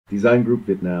Design Group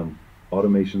Việt Nam,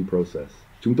 Automation Process.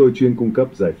 Chúng tôi chuyên cung cấp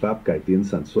giải pháp cải tiến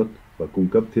sản xuất và cung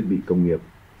cấp thiết bị công nghiệp,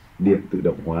 điện tự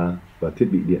động hóa và thiết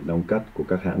bị điện đóng cắt của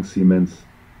các hãng Siemens,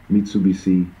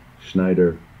 Mitsubishi, Schneider,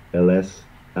 LS,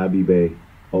 ABB,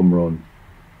 Omron,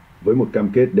 với một cam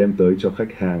kết đem tới cho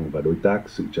khách hàng và đối tác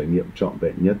sự trải nghiệm trọn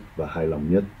vẹn nhất và hài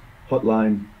lòng nhất.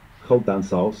 Hotline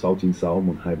 086 696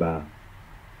 123.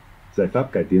 Giải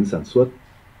pháp cải tiến sản xuất,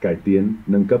 cải tiến,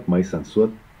 nâng cấp máy sản xuất,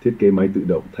 thiết kế máy tự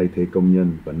động thay thế công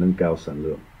nhân và nâng cao sản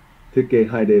lượng. Thiết kế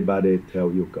 2D, 3D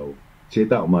theo yêu cầu. Chế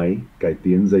tạo máy, cải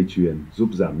tiến dây chuyền giúp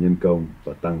giảm nhân công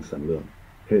và tăng sản lượng.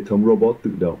 Hệ thống robot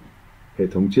tự động, hệ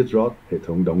thống chiết rót, hệ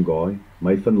thống đóng gói,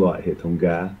 máy phân loại, hệ thống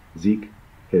Gá, Dựng,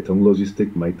 hệ thống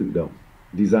Logistic máy tự động.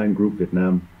 Design Group Việt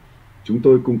Nam. Chúng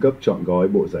tôi cung cấp trọn gói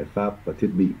bộ giải pháp và thiết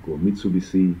bị của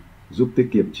Mitsubishi giúp tiết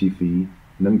kiệm chi phí,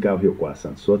 nâng cao hiệu quả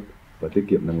sản xuất và tiết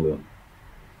kiệm năng lượng.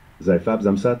 Giải pháp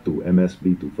giám sát tủ MSB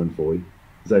tủ phân phối.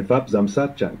 Giải pháp giám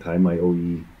sát trạng thái máy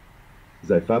OE.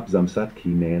 Giải pháp giám sát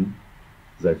khí nén.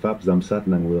 Giải pháp giám sát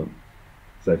năng lượng.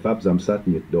 Giải pháp giám sát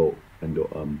nhiệt độ và độ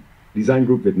ẩm. Design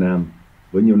Group Việt Nam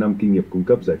với nhiều năm kinh nghiệm cung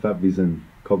cấp giải pháp Vision,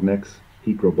 Cognex,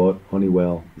 Heat Robot,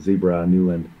 Honeywell, Zebra,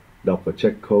 Newland, đọc và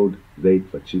check code, date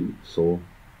và chữ số.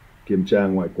 Kiểm tra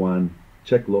ngoại quan,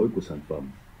 check lỗi của sản phẩm,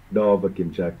 đo và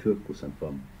kiểm tra thước của sản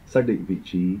phẩm, xác định vị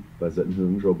trí và dẫn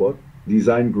hướng robot.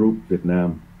 Design Group Việt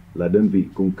Nam là đơn vị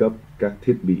cung cấp các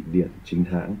thiết bị điện chính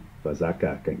hãng và giá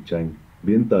cả cạnh tranh.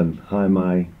 Biến tần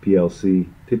HMI PLC,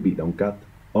 thiết bị đóng cắt.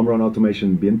 Omron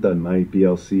Automation biến tần máy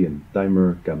PLC and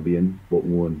timer, cảm biến, bộ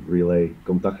nguồn, relay,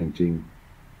 công tắc hành trình.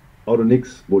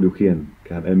 Autonix, bộ điều khiển,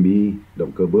 cảm MBE,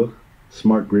 động cơ bước.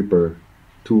 Smart Gripper,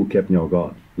 tool kẹp nhỏ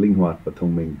gọn, linh hoạt và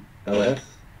thông minh. LS,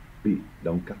 bị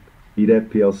đóng cắt. EDF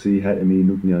PLC, HMI,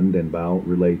 nút nhấn, đèn báo,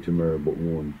 relay, timer, bộ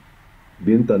nguồn.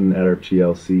 Biến tần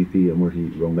RPLC, thì Murhi,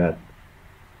 Romat.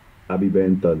 ABB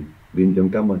tần, biến giống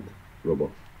cá mật, robot.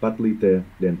 Patlite,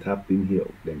 đèn tháp tín hiệu,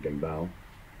 đèn cảnh báo.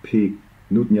 Peak,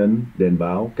 nút nhấn, đèn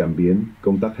báo, cảm biến,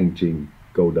 công tắc hành trình,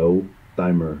 cầu đấu,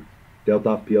 timer.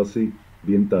 Delta PLC,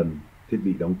 biến tần, thiết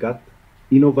bị đóng cắt.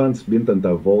 Innovance, biến tần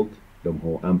tàu volt, đồng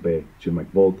hồ ampe, chuyển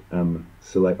mạch volt, am,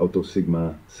 select auto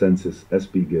sigma, sensis,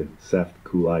 SPG, saft,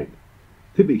 coolite.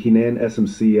 Thiết bị khí nén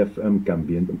SMC, FM, cảm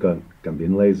biến tổng cận, cảm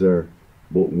biến laser,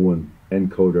 bộ nguồn,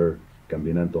 encoder, cảm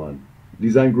biến an toàn.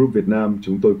 Design Group Việt Nam,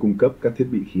 chúng tôi cung cấp các thiết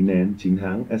bị khí nén chính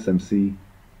hãng SMC,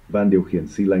 van điều khiển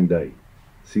xi lanh đẩy,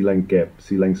 xi lanh kẹp,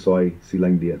 xi lanh xoay, xi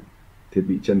lanh điện, thiết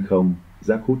bị chân không,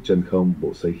 rác hút chân không,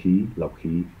 bộ sấy khí, lọc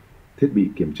khí, thiết bị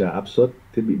kiểm tra áp suất,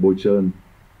 thiết bị bôi trơn,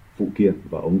 phụ kiện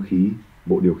và ống khí,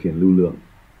 bộ điều khiển lưu lượng,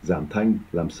 giảm thanh,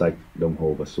 làm sạch, đồng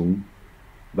hồ và súng,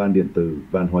 van điện tử,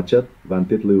 van hóa chất, van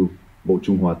tiết lưu, bộ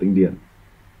trung hòa tĩnh điện,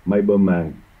 máy bơm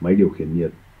màng, máy điều khiển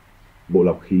nhiệt, bộ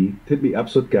lọc khí, thiết bị áp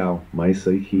suất cao, máy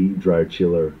sấy khí, dryer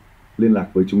chiller. Liên lạc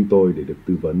với chúng tôi để được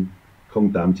tư vấn.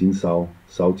 0896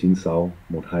 696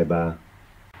 123.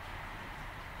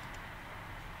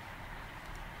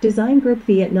 Design Group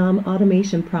Vietnam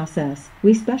Automation Process.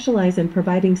 We specialize in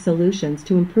providing solutions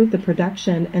to improve the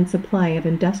production and supply of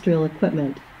industrial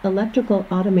equipment, electrical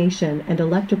automation and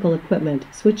electrical equipment,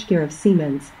 switchgear of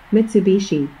Siemens,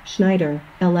 Mitsubishi, Schneider,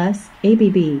 LS,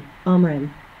 ABB, Omron.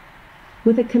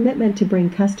 With a commitment to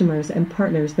bring customers and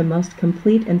partners the most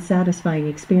complete and satisfying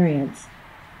experience.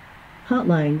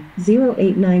 Hotline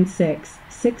 0896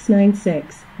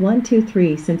 696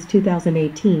 123. Since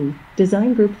 2018,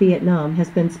 Design Group Vietnam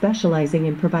has been specializing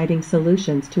in providing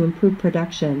solutions to improve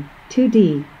production,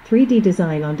 2D, 3D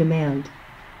design on demand,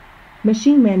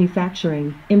 machine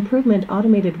manufacturing, improvement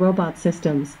automated robot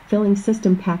systems, filling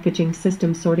system, packaging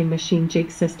system, sorting machine,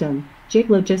 jig system, jig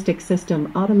logistics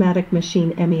system, automatic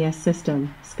machine MES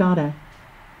system, Scada.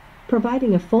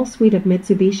 Providing a full suite of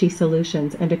Mitsubishi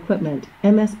solutions and equipment,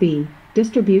 MSB,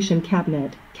 distribution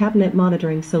cabinet, cabinet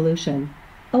monitoring solution,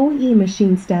 OE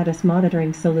machine status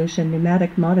monitoring solution,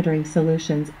 pneumatic monitoring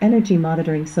solutions, energy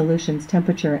monitoring solutions,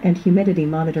 temperature and humidity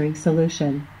monitoring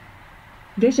solution,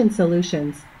 vision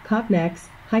solutions, Cognex,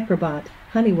 Hyperbot,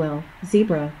 Honeywell,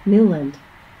 Zebra, Newland.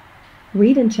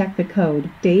 Read and check the code,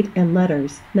 date and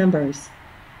letters, numbers.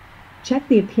 Check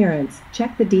the appearance,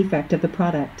 check the defect of the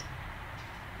product.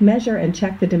 Measure and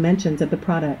check the dimensions of the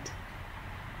product.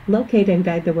 Locate and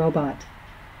guide the robot.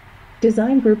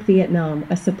 Design Group Vietnam,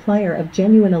 a supplier of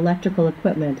genuine electrical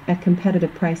equipment at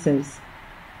competitive prices.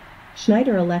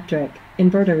 Schneider Electric,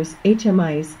 inverters,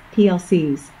 HMIs,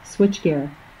 PLCs,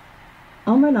 switchgear.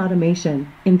 Omron Automation,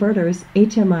 inverters,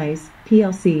 HMIs,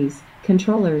 PLCs,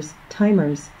 controllers,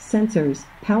 timers, sensors,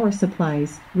 power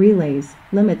supplies, relays,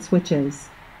 limit switches.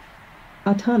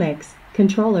 Autonix,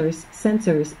 controllers,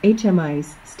 sensors,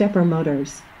 HMIs, stepper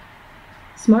motors.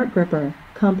 Smart Gripper,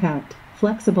 compact,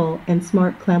 flexible, and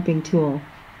smart clamping tool.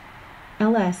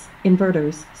 LS,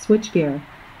 inverters, switchgear,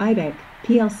 IDEC,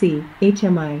 PLC,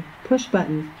 HMI, push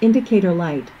button, indicator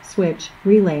light, switch,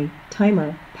 relay,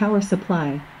 timer, power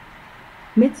supply.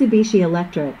 Mitsubishi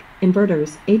Electric,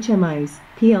 inverters, HMIs,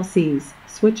 PLCs,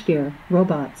 switchgear,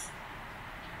 robots.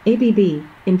 ABB,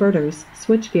 inverters,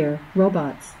 switchgear,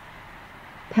 robots.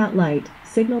 PAT light,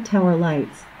 signal tower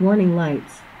lights, warning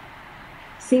lights.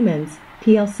 Siemens,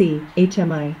 PLC,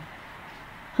 HMI.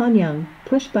 Hanyang,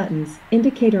 push buttons,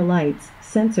 indicator lights,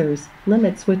 sensors,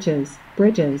 limit switches,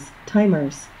 bridges,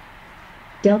 timers.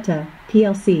 Delta,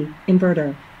 PLC,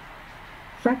 inverter.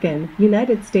 Frecken,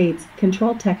 United States,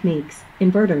 control techniques,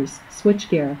 inverters,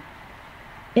 switchgear.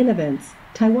 Innovance,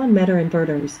 Taiwan meter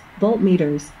inverters,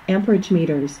 voltmeters, amperage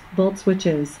meters, volt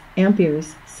switches,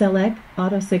 amperes, Select,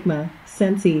 Auto Sigma,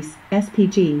 Sensis,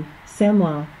 SPG,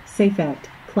 Samwa, Safect,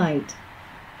 Clyte.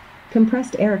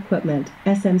 Compressed air equipment,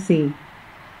 SMC.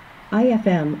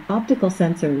 IFM, optical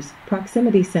sensors,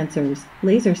 proximity sensors,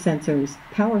 laser sensors,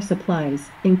 power supplies,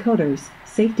 encoders,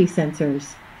 safety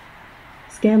sensors.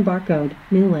 Scan barcode,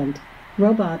 Newland.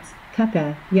 Robots,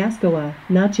 Kuka, Yaskawa,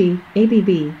 Nachi,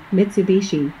 ABB,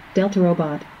 Mitsubishi, Delta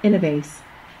Robot, Innovace.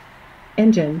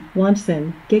 Engine,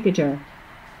 Wanson, Gigager.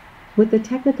 With the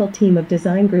technical team of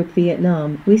Design Group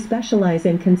Vietnam, we specialize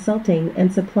in consulting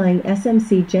and supplying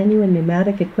SMC genuine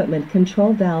pneumatic equipment,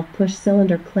 control valve, push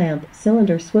cylinder clamp,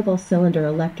 cylinder swivel, cylinder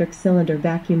electric cylinder,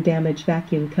 vacuum damage,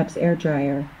 vacuum cups, air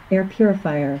dryer, air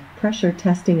purifier, pressure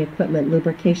testing equipment,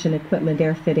 lubrication equipment,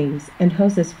 air fittings and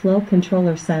hoses, flow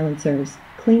controller, silencers,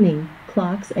 cleaning,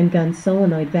 clocks and gun,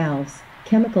 solenoid valves,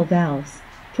 chemical valves,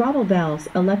 throttle valves,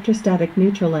 electrostatic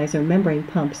neutralizer, membrane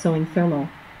pump, sewing, thermal.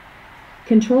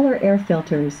 Controller, air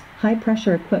filters, high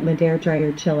pressure equipment, air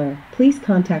dryer, chiller. Please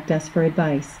contact us for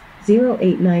advice.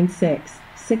 0896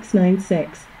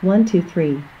 696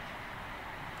 123.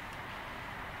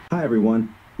 Hi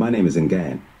everyone, my name is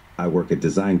Ngan. I work at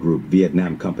Design Group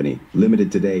Vietnam Company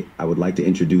Limited. Today, I would like to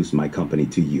introduce my company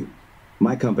to you.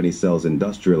 My company sells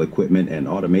industrial equipment and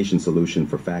automation solution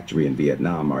for factory in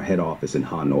Vietnam, our head office in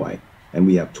Hanoi, and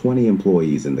we have 20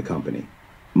 employees in the company.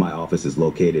 My office is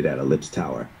located at Ellipse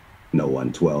Tower, No.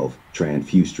 112, Tran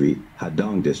Phu Street, Ha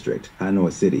Dong District,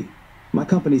 Hanoi City. My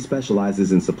company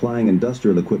specializes in supplying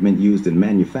industrial equipment used in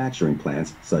manufacturing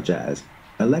plants such as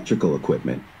electrical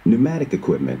equipment, pneumatic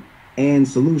equipment, and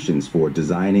solutions for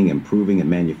designing, improving, and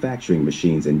manufacturing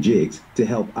machines and jigs to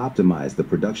help optimize the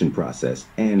production process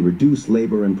and reduce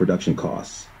labor and production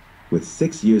costs. With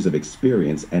 6 years of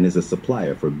experience and is a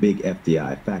supplier for big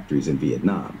FDI factories in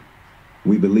Vietnam,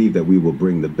 we believe that we will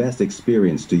bring the best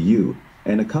experience to you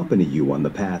and accompany you on the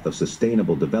path of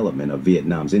sustainable development of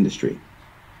Vietnam's industry.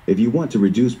 If you want to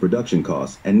reduce production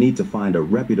costs and need to find a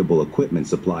reputable equipment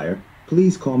supplier,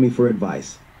 please call me for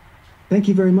advice. Thank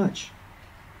you very much.